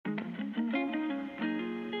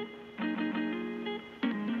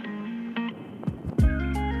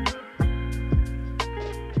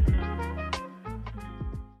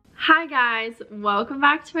Hi guys, welcome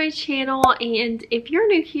back to my channel, and if you're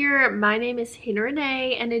new here, my name is Hannah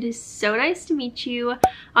Renee and it is so nice to meet you.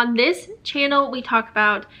 On this channel we talk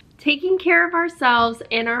about taking care of ourselves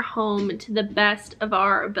and our home to the best of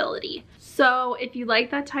our ability. So if you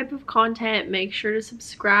like that type of content, make sure to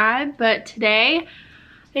subscribe. But today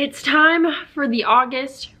it's time for the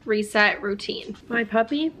August reset routine. My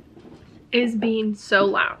puppy is being so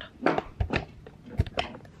loud.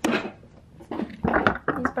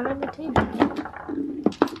 He's behind the table.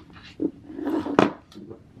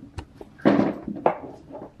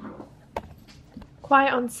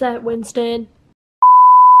 Quiet on set, Winston.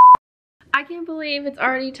 I can't believe it's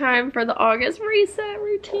already time for the August reset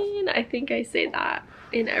routine. I think I say that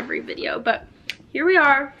in every video, but here we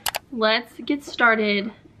are. Let's get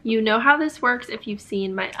started. You know how this works if you've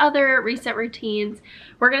seen my other reset routines.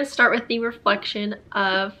 We're gonna start with the reflection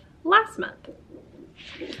of last month.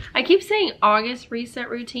 I keep saying August reset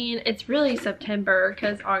routine. It's really September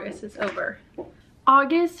because August is over.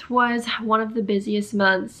 August was one of the busiest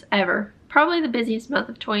months ever. Probably the busiest month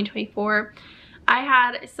of 2024. I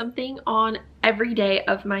had something on every day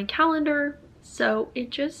of my calendar, so it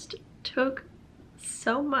just took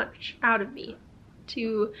so much out of me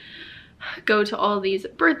to go to all these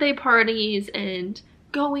birthday parties and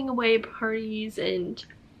going away parties and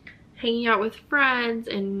hanging out with friends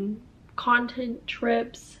and content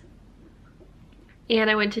trips, and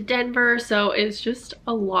I went to Denver, so it's just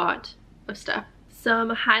a lot of stuff.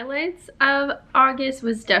 Some highlights of August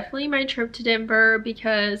was definitely my trip to Denver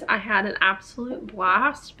because I had an absolute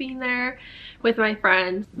blast being there with my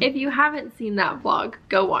friends. If you haven't seen that vlog,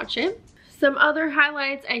 go watch it. Some other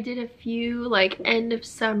highlights, I did a few like end of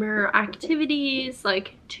summer activities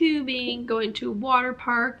like tubing, going to a water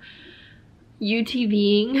park,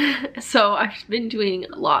 UTVing. So I've been doing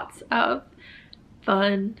lots of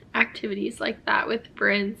fun activities like that with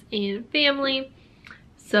friends and family.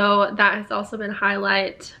 So that has also been a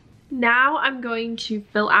highlight. Now I'm going to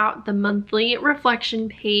fill out the monthly reflection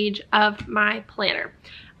page of my planner.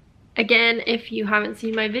 Again, if you haven't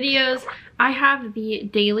seen my videos, I have the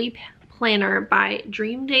daily planner by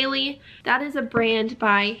Dream Daily. That is a brand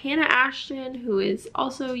by Hannah Ashton, who is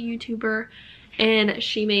also a YouTuber, and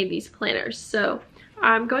she made these planners. So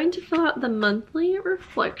I'm going to fill out the monthly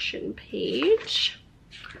reflection page.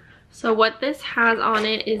 So what this has on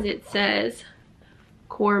it is, it says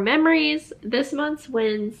core memories, this month's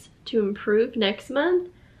wins to improve next month,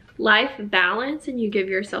 life balance, and you give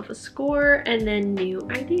yourself a score, and then new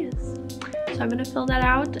ideas. So I'm going to fill that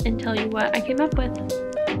out and tell you what I came up with.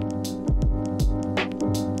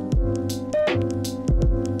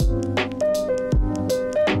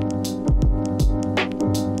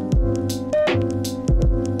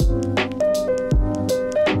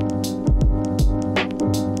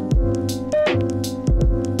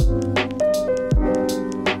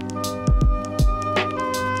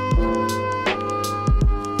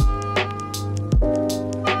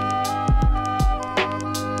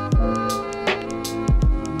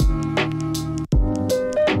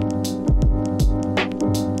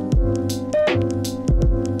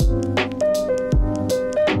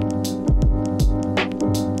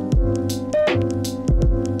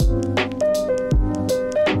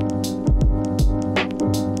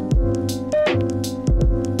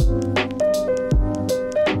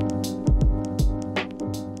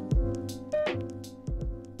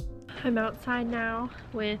 I'm outside now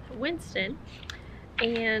with Winston,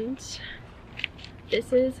 and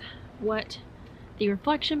this is what the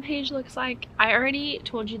reflection page looks like. I already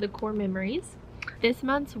told you the core memories. This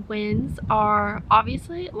month's wins are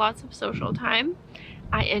obviously lots of social time.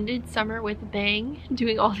 I ended summer with a bang,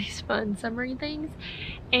 doing all these fun summery things.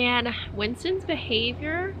 And Winston's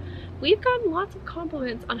behavior, we've gotten lots of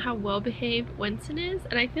compliments on how well behaved Winston is,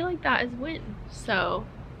 and I feel like that is a win. So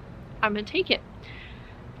I'm gonna take it.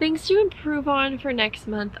 Things to improve on for next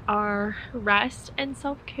month are rest and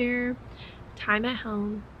self-care, time at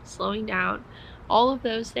home, slowing down, all of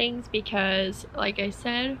those things, because like I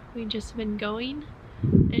said, we've just been going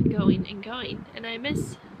and going and going, and I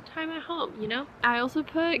miss time at home, you know? I also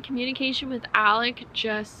put communication with Alec,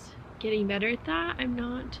 just getting better at that. I'm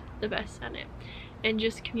not the best at it, and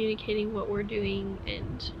just communicating what we're doing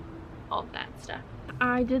and all of that stuff.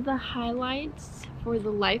 I did the highlights for the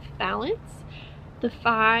life balance.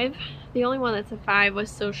 The only one that's a 5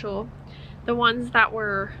 was social. The ones that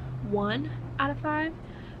were 1 out of 5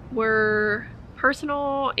 were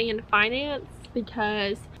personal and finance,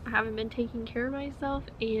 because I haven't been taking care of myself,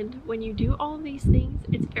 and when you do all of these things,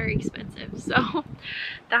 it's very expensive. So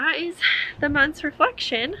that is the month's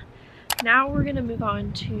reflection. Now we're gonna move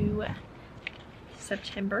on to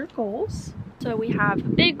September goals. So we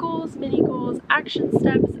have big goals, mini goals, action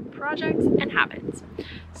steps, projects, and habits.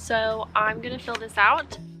 So I'm gonna fill this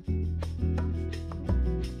out.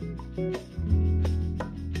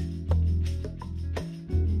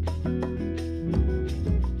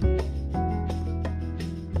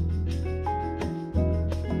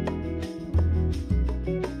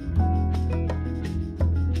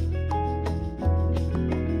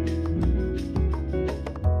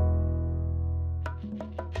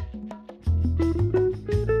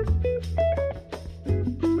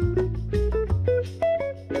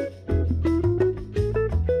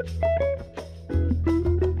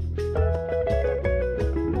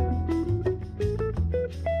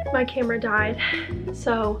 My camera died,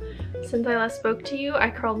 so since I last spoke to you,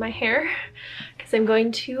 I curled my hair because I'm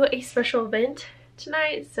going to a special event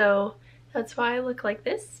tonight, so that's why I look like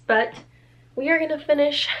this. But we are gonna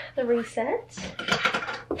finish the reset.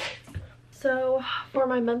 So for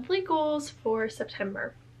my monthly goals for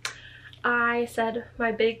September, I said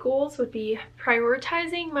my big goals would be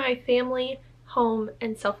prioritizing my family, home,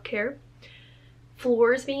 and self-care,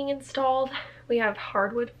 floors being installed. We have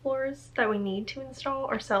hardwood floors that we need to install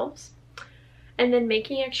ourselves, and then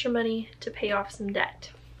making extra money to pay off some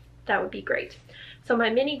debt. That would be great. So my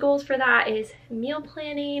mini goals for that is meal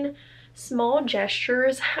planning, small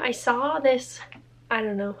gestures. I saw this, I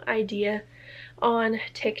don't know, idea on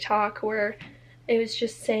TikTok where it was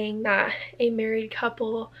just saying that a married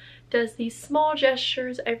couple does these small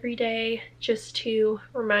gestures every day just to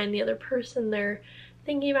remind the other person they're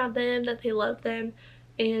thinking about them, that they love them.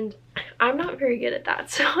 And I'm not very good at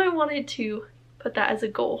that, so I wanted to put that as a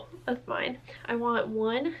goal of mine. I want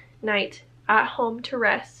one night at home to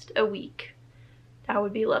rest a week. That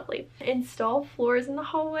would be lovely. Install floors in the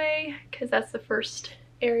hallway because that's the first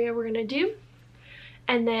area we're gonna do.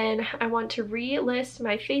 And then I want to relist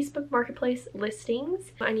my Facebook Marketplace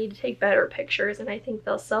listings. I need to take better pictures and I think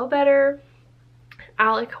they'll sell better.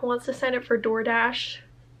 Alec wants to sign up for DoorDash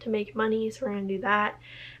to make money, so we're gonna do that.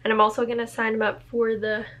 And I'm also gonna sign him up for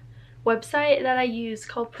the website that I use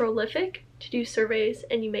called Prolific to do surveys,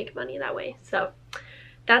 and you make money that way. So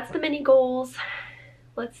that's the mini goals.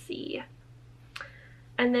 Let's see.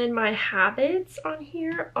 And then my habits on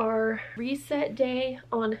here are reset day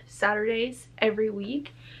on Saturdays every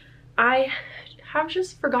week. I have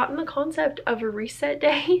just forgotten the concept of a reset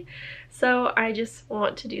day, so I just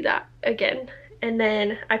want to do that again. And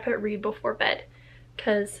then I put read before bed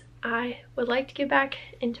because I would like to get back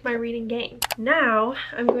into my reading game. Now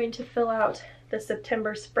I'm going to fill out the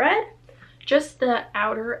September spread, just the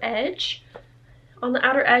outer edge. On the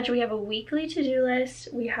outer edge we have a weekly to-do list,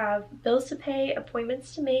 we have bills to pay,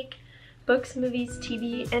 appointments to make, books, movies,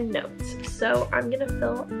 TV, and notes. So I'm gonna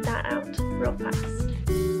fill that out real fast.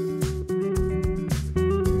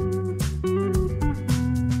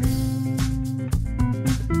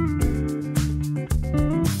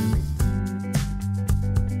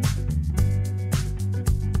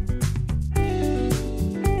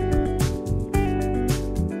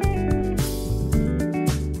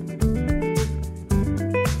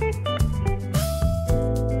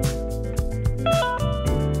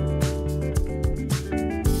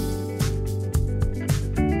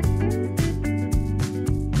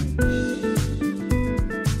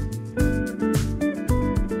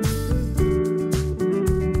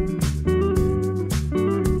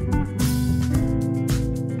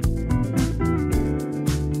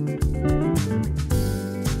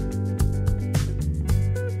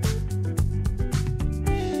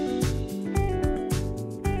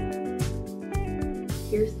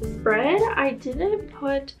 Here's the spread. I didn't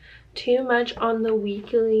put too much on the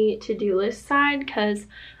weekly to-do list side because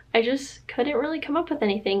I just couldn't really come up with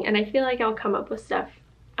anything, and I feel like I'll come up with stuff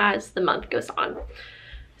as the month goes on.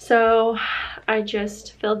 So I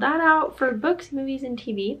just filled that out for books, movies, and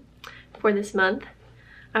TV for this month.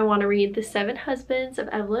 I want to read The 7 Husbands of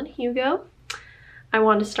Evelyn Hugo. I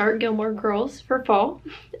want to start Gilmore Girls for fall,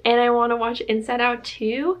 and I want to watch Inside Out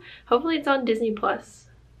 2. Hopefully it's on Disney Plus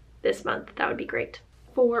this month. That would be great.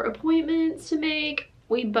 For appointments to make,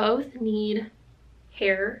 we both need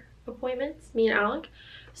hair appointments, me and Alec.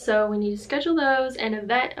 So we need to schedule those, and a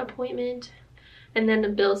vet appointment, and then the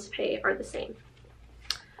bills to pay are the same.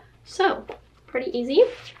 So pretty easy.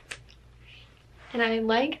 And I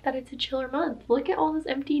like that it's a chiller month. Look at all those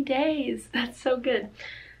empty days. That's so good.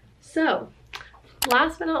 So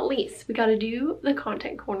last but not least, we got to do the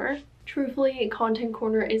content corner. Truthfully, content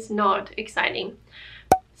corner is not exciting.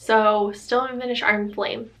 So still haven't finished Iron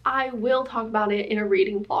Flame. I will talk about it in a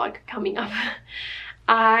reading vlog coming up.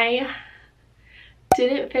 I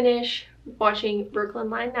didn't finish watching Brooklyn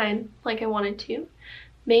Nine-Nine like I wanted to.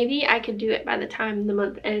 maybe I could do it by the time the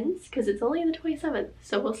month ends because it's only the 27th,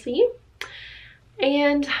 so we'll see.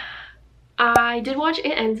 And I did watch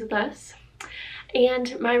It Ends With Us,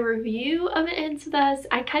 and my review of It Ends With Us,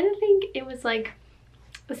 I kind of think it was like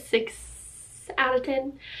a 6 out of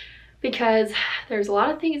 10 because there's a lot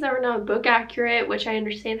of things that were not book accurate, which I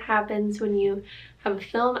understand happens when you have a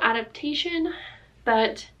film adaptation,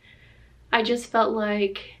 but I just felt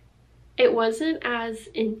like it wasn't as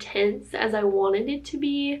intense as I wanted it to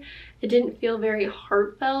be. It didn't feel very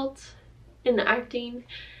heartfelt in the acting,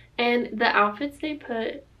 and the outfits they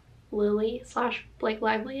put Lily / Blake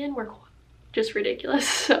Lively in were just ridiculous.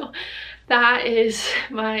 So that is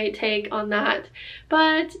my take on that.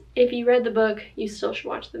 But if you read the book, you still should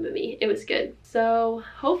watch the movie. It was good. So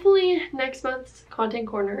hopefully next month's content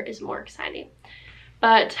corner is more exciting.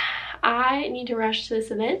 But I need to rush to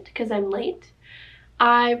this event because I'm late.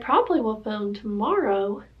 I probably will film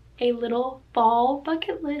tomorrow a little fall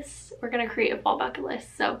bucket list. We're gonna create a fall bucket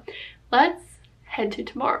list. So let's head to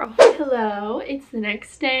tomorrow. Hello, it's the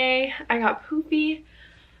next day. I got poofy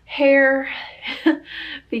hair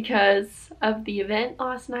because of the event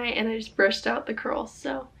last night, and I just brushed out the curls.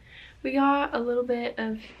 So we got a little bit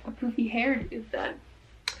of a poofy hairdo, but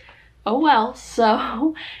oh well.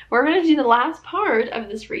 So we're gonna do the last part of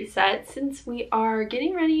this reset since we are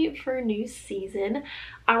getting ready for a new season.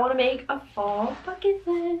 I want to make a fall bucket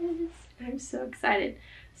list. I'm so excited.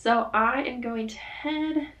 So I am going to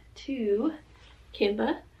head to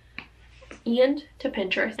Canva and to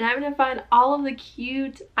Pinterest, and I'm gonna find all of the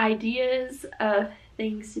cute ideas of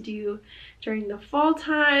things to do during the fall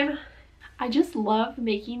time. I just love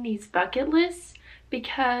making these bucket lists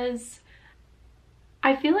because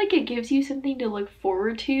I feel like it gives you something to look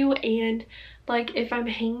forward to, and like if I'm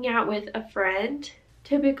hanging out with a friend,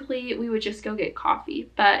 typically we would just go get coffee,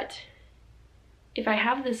 but if I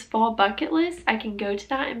have this fall bucket list, I can go to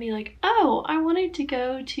that and be like, oh, I wanted to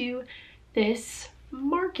go to this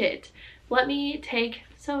market. Let me take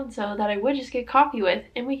so-and-so that I would just get coffee with,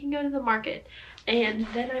 and we can go to the market. And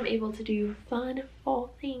then I'm able to do fun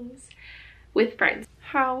fall things with friends.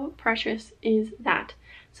 How precious is that?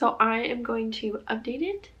 So I am going to update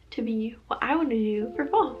it to be what I want to do for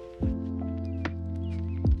fall.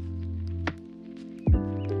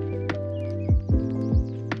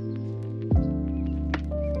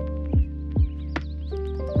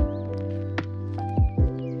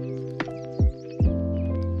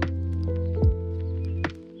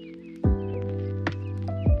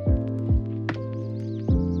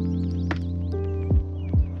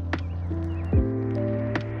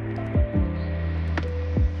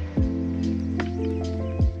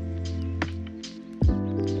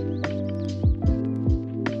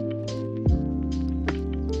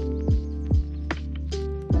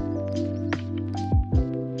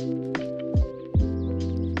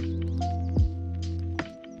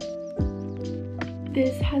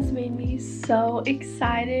 This has made me so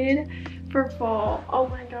excited for fall. Oh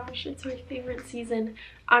my gosh, it's my favorite season.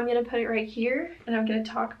 I'm gonna put it right here and I'm gonna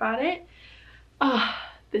talk about it. Oh,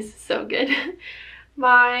 this is so good.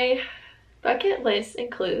 My bucket list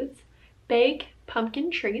includes bake pumpkin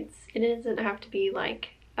treats. It doesn't have to be like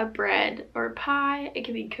a bread or a pie. It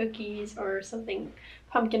could be cookies or something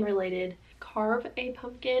pumpkin related. Carve a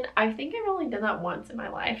pumpkin. I think I've only done that once in my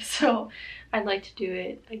life, so I'd like to do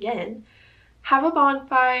it again. Have a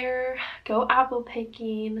bonfire, go apple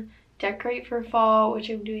picking, decorate for fall, which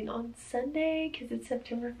I'm doing on Sunday because it's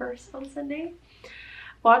September 1st on Sunday.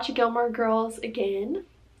 Watch Gilmore Girls again.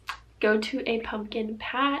 Go to a pumpkin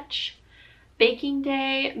patch. Baking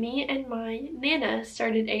day. Me and my Nana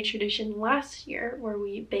started a tradition last year where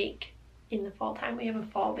we bake in the fall time. We have a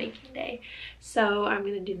fall baking day. So I'm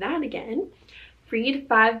going to do that again. Read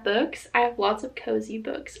 5 books. I have lots of cozy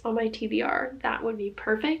books on my TBR. That would be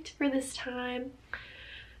perfect for this time.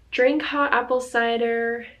 Drink hot apple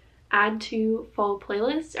cider. Add to fall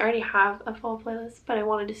playlists. I already have a fall playlist, but I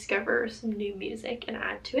want to discover some new music and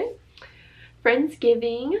add to it.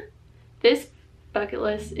 Friendsgiving. This bucket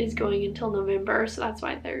list is going until November, so that's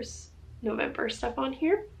why there's November stuff on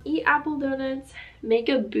here. Eat apple donuts. Make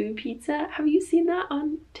a boo pizza. Have you seen that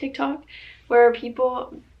on TikTok where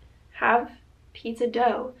people have pizza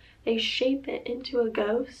dough, they shape it into a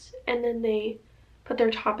ghost, and then they put their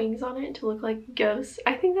toppings on it to look like ghosts?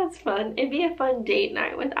 I think that's fun. It'd be a fun date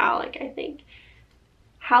night with Alec, I think.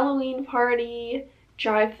 Halloween party,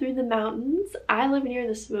 drive through the mountains. I live near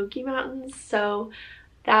the Smoky Mountains, so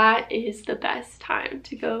that is the best time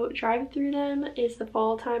to go drive through them, is the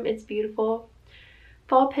fall time. It's beautiful.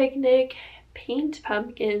 Fall picnic, paint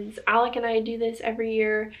pumpkins. Alec and I do this every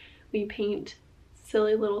year. We paint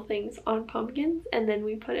silly little things on pumpkins and then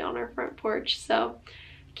we put it on our front porch. So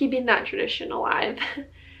keeping that tradition alive.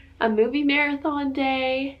 A movie marathon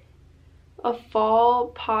day, a fall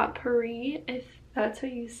potpourri, if that's how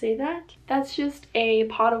you say that. That's just a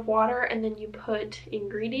pot of water and then you put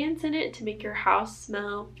ingredients in it to make your house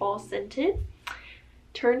smell fall scented.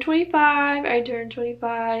 Turned 25. I turned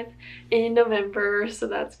 25 in November, so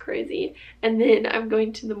that's crazy. And then I'm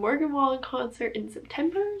going to the Morgan Wallen concert in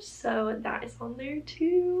September, so that is on there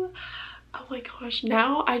too. Oh my gosh,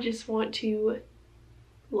 now I just want to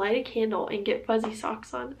light a candle and get fuzzy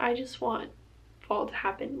socks on. I just want fall to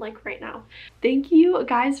happen like right now. Thank you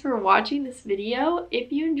guys for watching this video.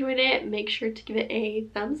 If you enjoyed it, make sure to give it a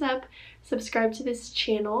thumbs up, subscribe to this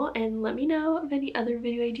channel, and let me know of any other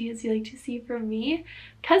video ideas you'd like to see from me,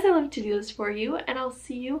 because I love to do this for you, and I'll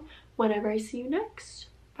see you whenever I see you next.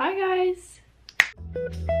 Bye guys!